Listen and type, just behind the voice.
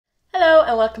Hello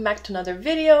and welcome back to another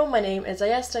video. My name is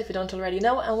Oyster, if you don't already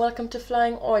know, and welcome to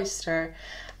Flying Oyster.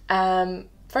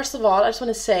 First of all, I just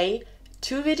want to say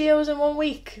 2 videos in 1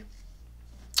 week.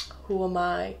 Who am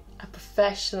I? A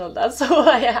professional, that's who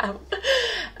I am.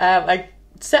 I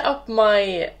set up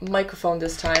my microphone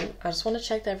this time. I just want to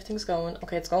check that everything's going.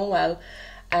 Okay, it's going well,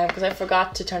 because I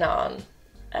forgot to turn it on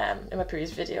in my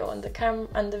previous video, and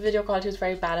the video quality was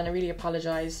very bad, and I really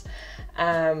apologize.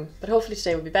 But hopefully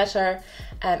today will be better.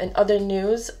 In other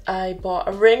news, I bought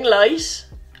a ring light.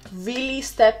 Really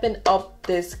stepping up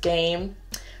this game.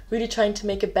 Really trying to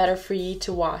make it better for you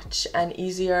to watch and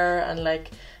easier, and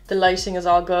like the lighting is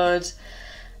all good.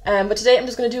 But today I'm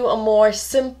just going to do a more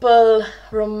simple,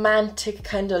 romantic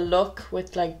kind of look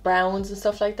with like browns and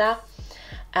stuff like that.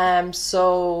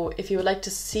 So if you would like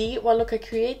to see what look I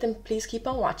create, then please keep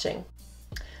on watching.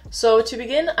 So to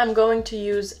begin, I'm going to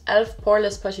use e.l.f.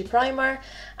 Poreless Putty Primer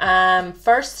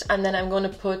first, and then I'm going to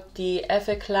put the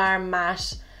Effaclar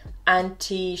Matte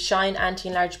Anti-Shine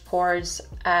Anti-Enlarge Pores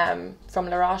from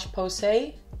La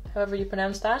Roche-Posay, however you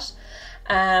pronounce that.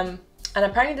 And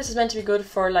apparently this is meant to be good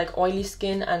for like oily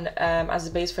skin and as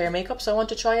a base for your makeup, so I want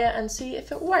to try it and see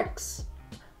if it works.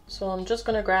 So I'm just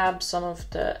going to grab some of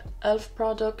the e.l.f.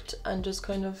 product and just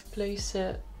kind of place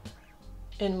it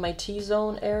in my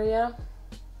T-zone area.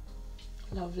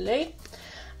 Lovely.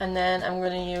 And then I'm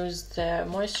going to use the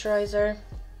moisturizer.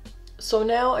 So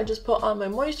now I just put on my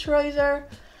moisturizer,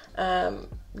 the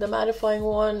mattifying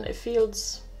one. It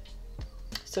feels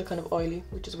still kind of oily,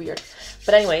 which is weird.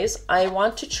 But anyways, I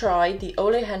want to try the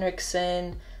Ole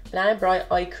Henriksen Banana Bright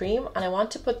Eye Cream, and I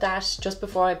want to put that just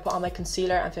before I put on my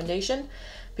concealer and foundation,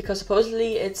 because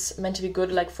supposedly it's meant to be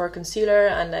good like for concealer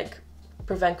and like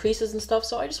prevent creases and stuff.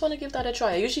 So I just want to give that a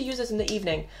try. I usually use this in the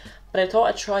evening, but I thought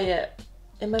I'd try it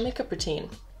in my makeup routine.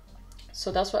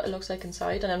 So that's what it looks like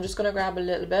inside, and I'm just gonna grab a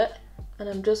little bit and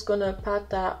I'm just gonna pat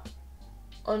that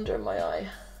under my eye.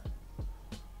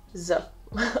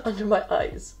 Under my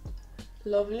eyes.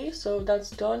 Lovely. So that's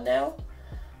done now,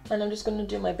 and I'm just gonna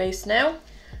do my base now.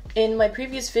 In my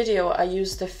previous video I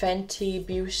used the Fenty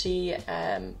Beauty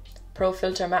Pro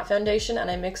Filter Matte Foundation,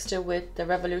 and I mixed it with the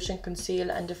Revolution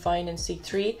Conceal and Define in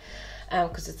C3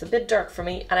 because it's a bit dark for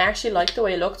me, and I actually like the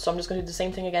way it looked, so I'm just going to do the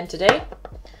same thing again today.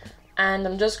 And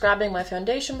I'm just grabbing my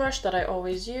foundation brush that I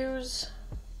always use.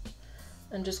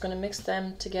 I'm just going to mix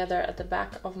them together at the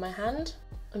back of my hand.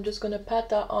 I'm just going to pat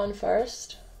that on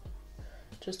first,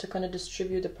 just to kind of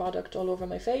distribute the product all over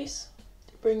my face.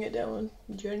 Bring it down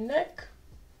your neck.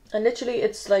 And literally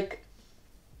it's like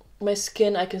my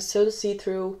skin, I can still see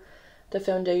through the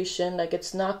foundation, like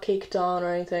it's not caked on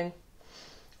or anything.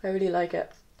 I really like it.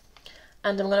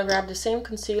 And I'm going to grab the same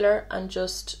concealer and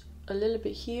just a little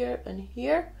bit here, and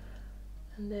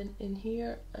then in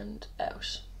here and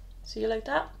out. See, like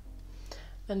that?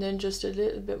 And then just a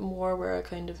little bit more where I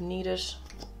kind of need it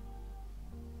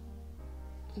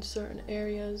in certain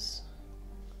areas.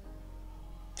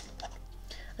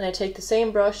 And I take the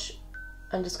same brush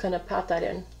and just kind of pat that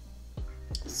in.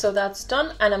 So that's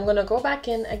done, and I'm going to go back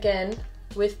in again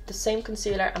with the same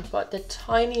concealer and put the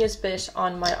tiniest bit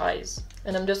on my eyes.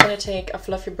 And I'm just going to take a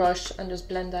fluffy brush and just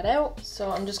blend that out.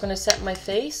 So I'm just going to set my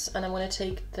face, and I'm going to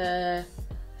take the,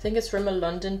 I think it's Rimmel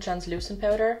London translucent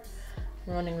powder.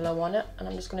 I'm running low on it, and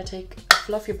I'm just going to take a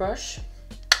fluffy brush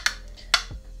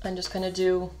and just kind of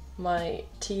do my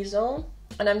T-zone.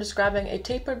 And I'm just grabbing a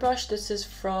tapered brush. This is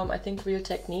from, I think, Real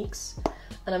Techniques.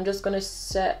 And I'm just going to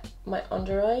set my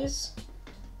under eyes.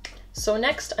 So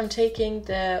next I'm taking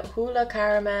the Hoola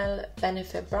Caramel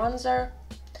Benefit Bronzer,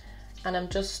 and I'm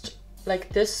just, like,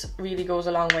 this really goes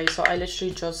a long way, so I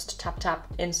literally just tap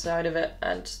inside of it,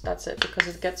 and that's it, because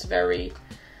it gets very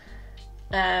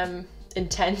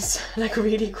intense, like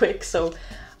really quick. So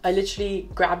I literally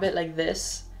grab it like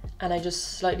this, and I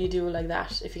just slightly do it like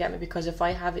that, if you get me, because if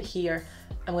I have it here,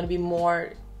 I'm going to be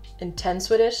more intense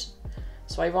with it.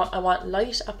 So I want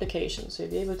light application, so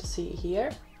you'll be able to see it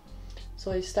here.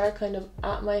 So I start kind of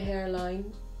at my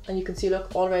hairline, and you can see,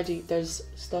 look, already there's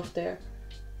stuff there.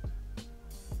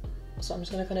 So I'm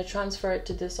just going to kind of transfer it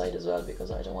to this side as well,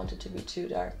 because I don't want it to be too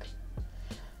dark.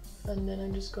 And then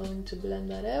I'm just going to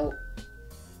blend that out,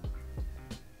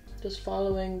 just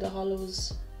following the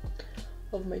hollows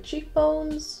of my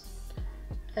cheekbones.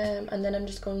 And then I'm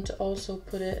just going to also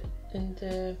put it in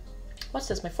the, what's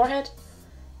this, my forehead.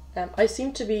 I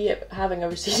seem to be having a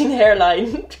receding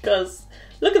hairline because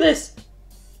look at this.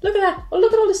 Look at that. Oh,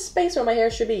 look at all this space where my hair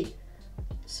should be.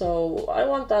 So I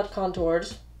want that contoured.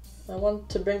 I want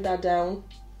to bring that down.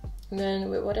 And then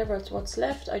with what's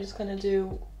left, I just kind of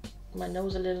do my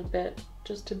nose a little bit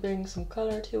just to bring some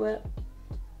color to it.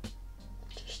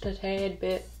 Just a tad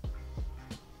bit.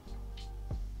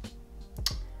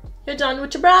 you're done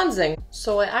with your bronzing.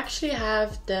 So I actually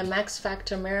have the Max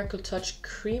Factor Miracle Touch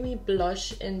Creamy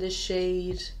Blush in the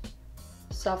shade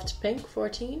Soft Pink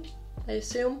 14, I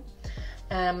assume.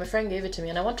 My friend gave it to me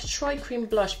and I want to try cream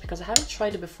blush because I haven't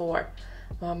tried it before.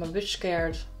 I'm a bit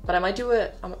scared, but I might do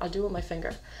it. I'll do it with my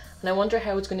finger. And I wonder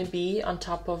how it's going to be on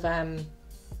top of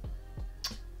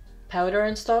powder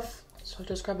and stuff. So I'll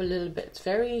just grab a little bit. It's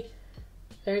very,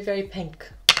 very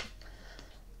pink.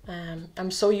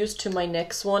 I'm so used to my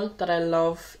NYX one that I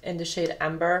love in the shade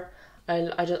Amber.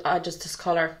 I just this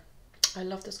color. I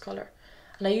love this color.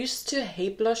 And I used to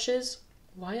hate blushes.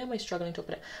 Why am I struggling to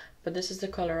open it? But this is the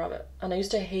color of it. And I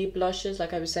used to hate blushes,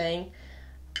 like I was saying.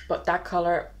 But that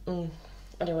color,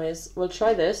 anyways, we'll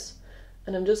try this.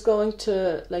 And I'm just going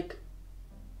to like,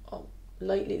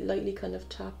 lightly kind of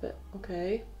tap it.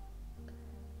 Okay.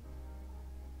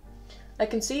 I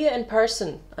can see it in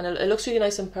person, and it looks really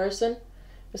nice in person.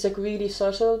 It's like really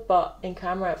subtle, but in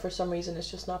camera, for some reason,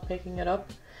 it's just not picking it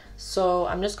up. So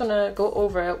I'm just gonna go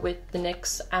over it with the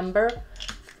NYX Amber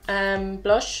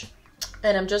blush.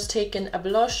 And I'm just taking a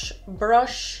blush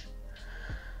brush.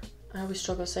 I always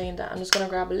struggle saying that. I'm just gonna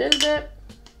grab a little bit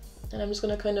and I'm just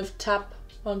gonna kind of tap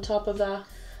on top of that.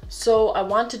 So I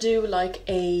want to do like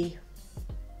a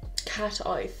cat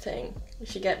eye thing,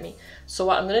 if you get me. So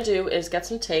what I'm gonna do is get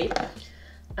some tape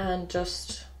and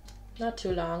just, not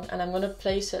too long, and I'm gonna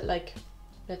place it like,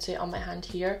 let's say on my hand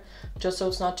here, just so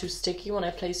it's not too sticky when I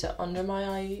place it under my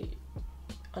eye,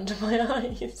 under my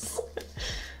eyes.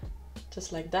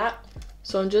 Just like that.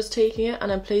 So I'm just taking it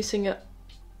and I'm placing it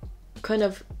kind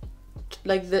of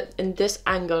like in this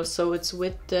angle, so it's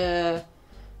with the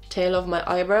tail of my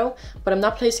eyebrow, but I'm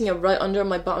not placing it right under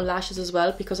my bottom lashes as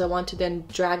well, because I want to then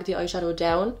drag the eyeshadow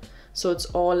down so it's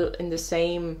all in the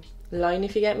same line,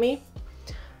 if you get me.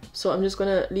 So I'm just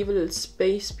gonna leave a little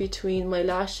space between my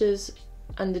lashes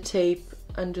and the tape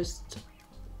and just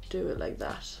do it like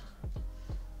that.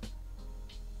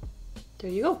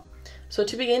 There you go. So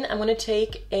to begin, I'm going to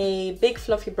take a big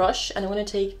fluffy brush and I'm going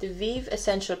to take the Vive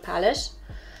Essential palette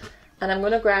and I'm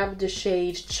going to grab the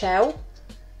shade Chow,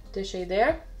 the shade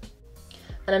there,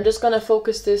 and I'm just going to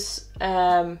focus this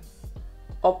up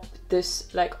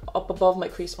above my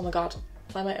crease. Oh my god,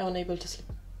 why am I unable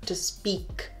to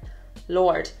speak?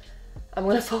 Lord. I'm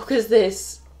going to focus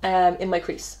this in my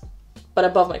crease, but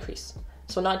above my crease.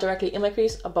 So not directly in my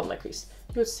crease, above my crease.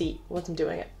 You'll see once I'm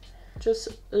doing it. Just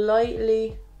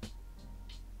lightly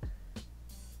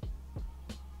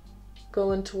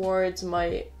going towards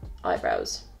my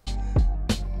eyebrows.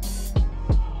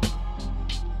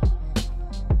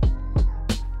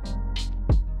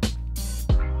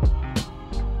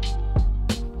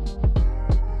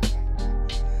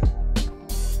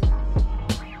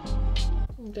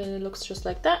 And then it looks just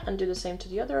like that, and do the same to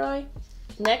the other eye.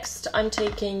 Next, I'm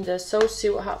taking the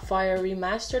Sosu Hot Fire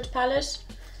Remastered palette,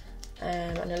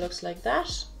 and it looks like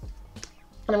that.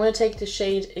 And I'm going to take the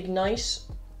shade Ignite,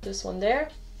 this one there.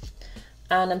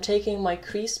 And I'm taking my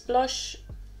crease brush.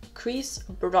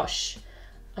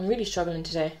 I'm really struggling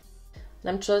today. And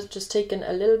I'm just taking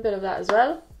a little bit of that as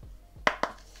well.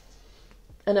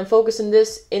 And I'm focusing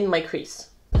this in my crease.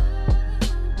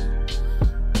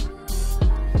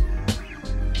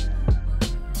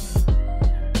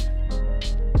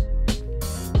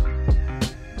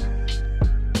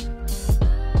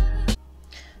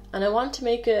 And I want to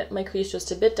make my crease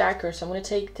just a bit darker, so I'm going to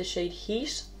take the shade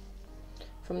Heat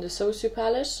from the Sosu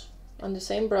palette on the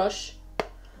same brush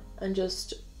and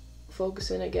just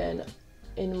focus in again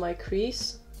in my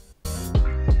crease.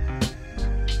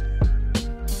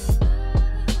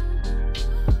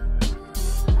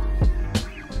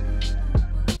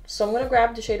 So I'm going to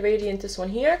grab the shade Radiant, this one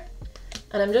here,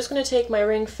 and I'm just going to take my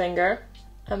ring finger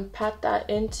and pat that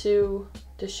into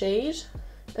the shade,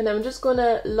 and I'm just going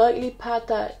to lightly pat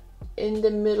that in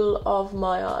the middle of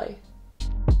my eye.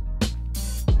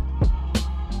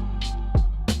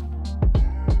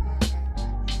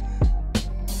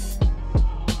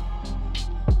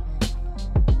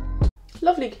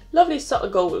 Lovely subtle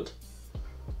gold.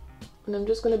 And I'm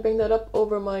just going to bring that up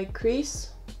over my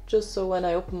crease, just so when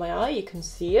I open my eye you can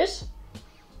see it.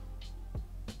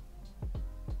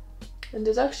 And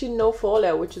there's actually no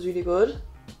fallout, which is really good.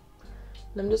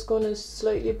 And I'm just going to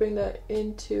slightly bring that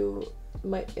into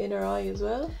my inner eye as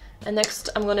well. And next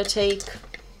I'm going to take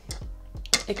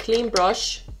a clean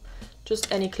brush,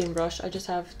 just any clean brush. I just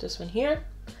have this one here,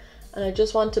 and I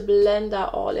just want to blend that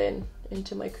all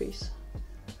into my crease.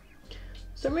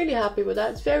 So I'm really happy with that.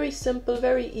 It's very simple,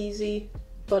 very easy,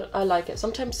 but I like it.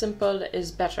 Sometimes simple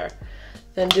is better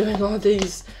than doing all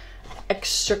these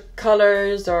extra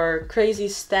colors or crazy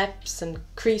steps and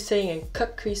creasing and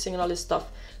cut creasing and all this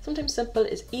stuff. Sometimes simple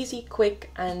is easy,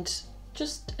 quick, and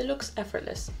just it looks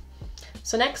effortless.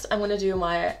 So next I'm going to do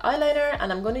my eyeliner, and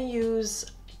I'm going to use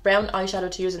brown eyeshadow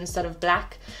to use instead of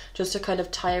black, just to kind of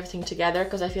tie everything together,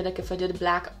 because I feel like if I did a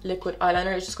black liquid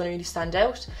eyeliner it's just going to really stand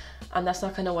out, and that's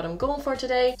not kind of what I'm going for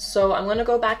today. So I'm going to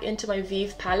go back into my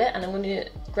Vive palette, and I'm going to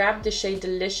grab the shade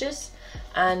Delicious,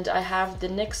 and I have the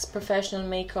NYX Professional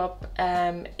Makeup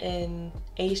in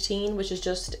 18, which is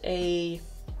just a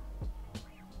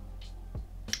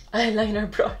eyeliner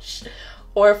brush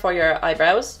or for your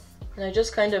eyebrows, and I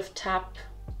just kind of tap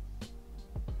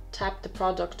the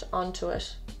product onto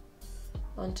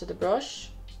the brush.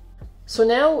 So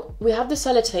now we have the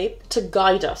sellotape to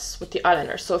guide us with the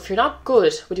eyeliner. So if you're not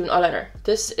good with doing eyeliner,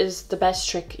 this is the best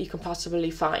trick you can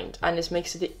possibly find, and this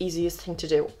makes it the easiest thing to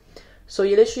do. So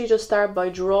you literally just start by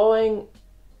drawing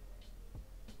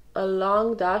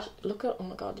along that, look at, oh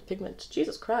my god, the pigment,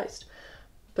 Jesus Christ.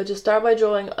 But just start by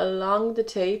drawing along the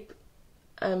tape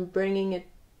and bringing it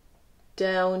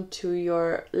down to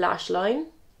your lash line.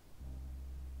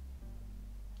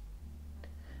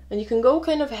 And you can go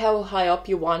kind of how high up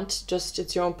you want, just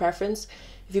it's your own preference.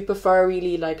 If you prefer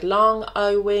really like long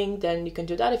eye wing, then you can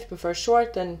do that. If you prefer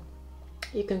short, then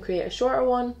you can create a shorter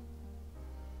one.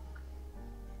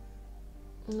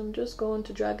 And I'm just going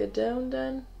to drag it down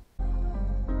then.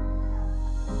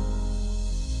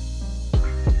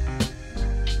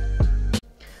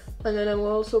 And then I'm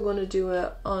also going to do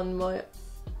it on my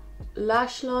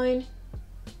lash line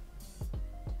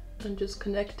and just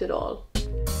connect it all.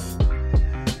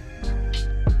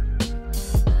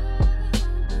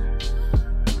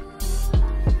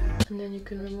 And then you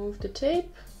can remove the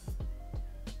tape.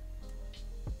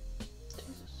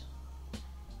 Jesus.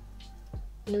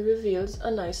 And it reveals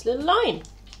a nice little line.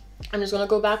 I'm just going to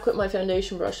go back with my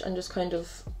foundation brush and just kind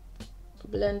of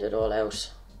blend it all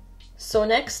out. So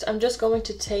next I'm just going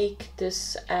to take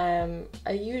this, I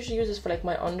usually use this for like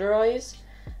my under eyes.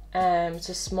 It's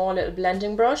a small little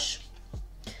blending brush.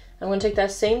 I'm going to take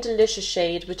that same Delicious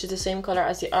shade, which is the same color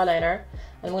as the eyeliner.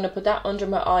 I'm going to put that under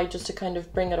my eye just to kind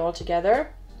of bring it all together,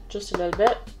 just a little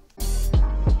bit.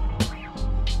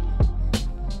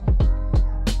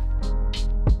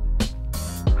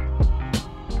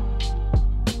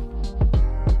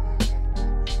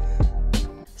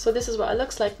 So this is what it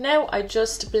looks like now. I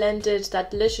just blended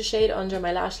that Delicious shade under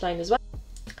my lash line as well.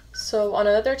 So on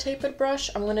another tapered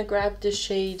brush, I'm going to grab the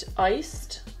shade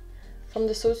Oyster from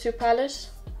the Sosu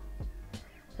palette.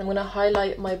 I'm going to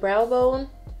highlight my brow bone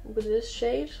with this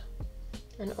shade,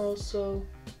 and also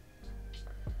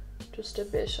just a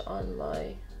bit on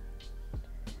my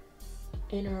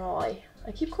inner eye.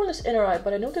 I keep calling this inner eye,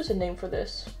 but I know there's a name for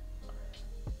this,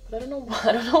 but I don't know what,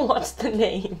 I don't know what's the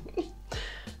name.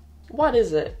 What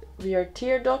is it? Your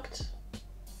tear duct?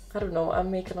 I don't know, I'm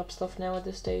making up stuff now at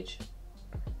this stage.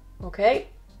 Okay.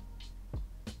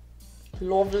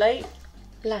 Lovely.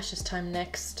 Lashes time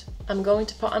next. I'm going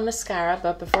to put on mascara,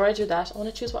 but before I do that, I want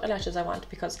to choose what eyelashes I want,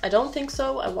 because I don't think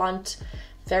so. I want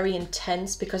very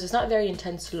intense, because it's not a very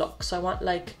intense look, so I want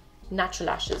like natural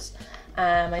lashes.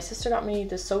 My sister got me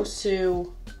the Sosu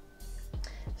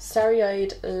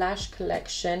Starry-Eyed Lash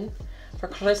Collection for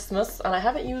Christmas, and I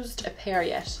haven't used a pair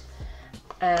yet.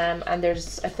 And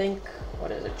there's, I think,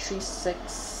 what is it, 3,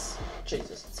 6,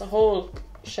 Jesus, it's a whole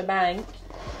shebang.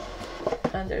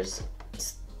 And there's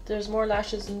more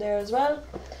lashes in there as well.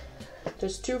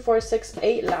 There's 2, 4, 6,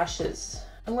 8 lashes.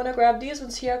 I'm gonna grab these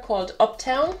ones here called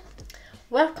Uptown.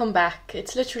 Welcome back.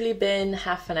 It's literally been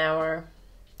half an hour.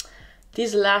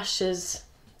 These lashes,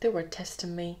 they were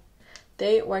testing me.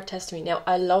 They were testing me. Now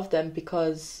I love them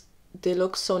because they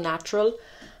look so natural,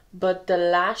 but the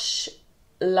lash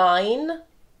line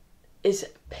is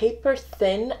paper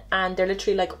thin and they're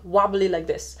literally like wobbly like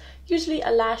this. Usually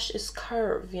a lash is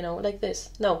curved, you know, like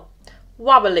this. No,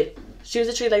 wobbly. She was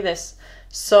literally like this.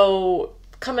 So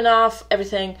coming off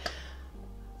everything,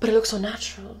 but it looks so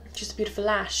natural. Just a beautiful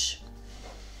lash.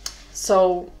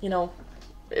 So, you know,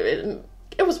 it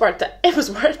was worth it. It was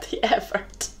worth the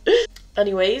effort.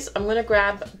 Anyways, I'm gonna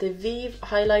grab the Vive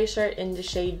highlighter in the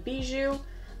shade Bijou.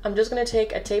 I'm just gonna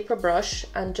take a taper brush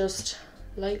and just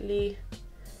lightly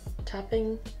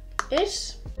tapping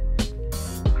it.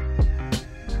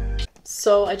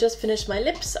 So I just finished my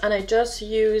lips, and I just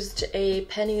used a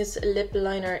Penny's lip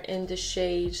liner in the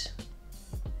shade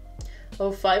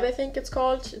 05, I think it's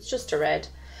called. It's just a red.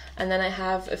 And then I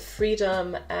have a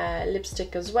Freedom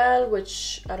lipstick as well,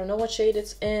 which I don't know what shade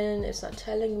it's in. It's not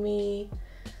telling me,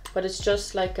 but it's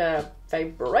just like a very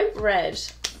bright red.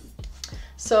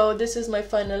 So this is my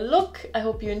final look. I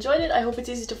hope you enjoyed it. I hope it's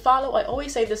easy to follow. I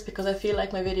always say this because I feel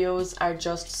like my videos are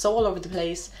just so all over the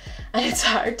place and it's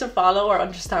hard to follow or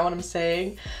understand what I'm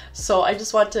saying. So I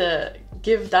just want to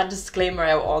give that disclaimer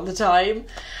out all the time.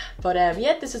 But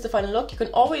yeah, this is the final look. You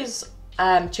can always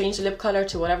change the lip color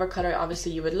to whatever color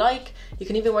obviously you would like. You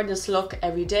can even wear this look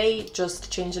every day,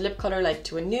 just change the lip color like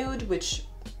to a nude, which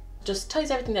just ties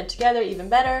everything then together even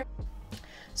better.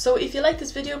 So if you like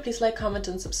this video, please like, comment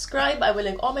and subscribe. I will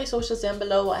link all my socials down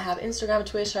below. I have Instagram,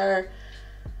 Twitter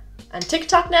and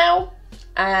TikTok now.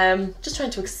 Just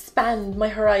trying to expand my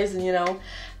horizon, you know.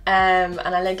 And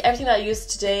I link everything that I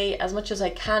used today as much as I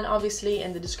can, obviously,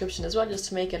 in the description as well, just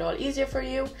to make it all easier for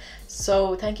you.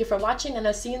 So thank you for watching and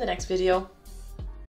I'll see you in the next video.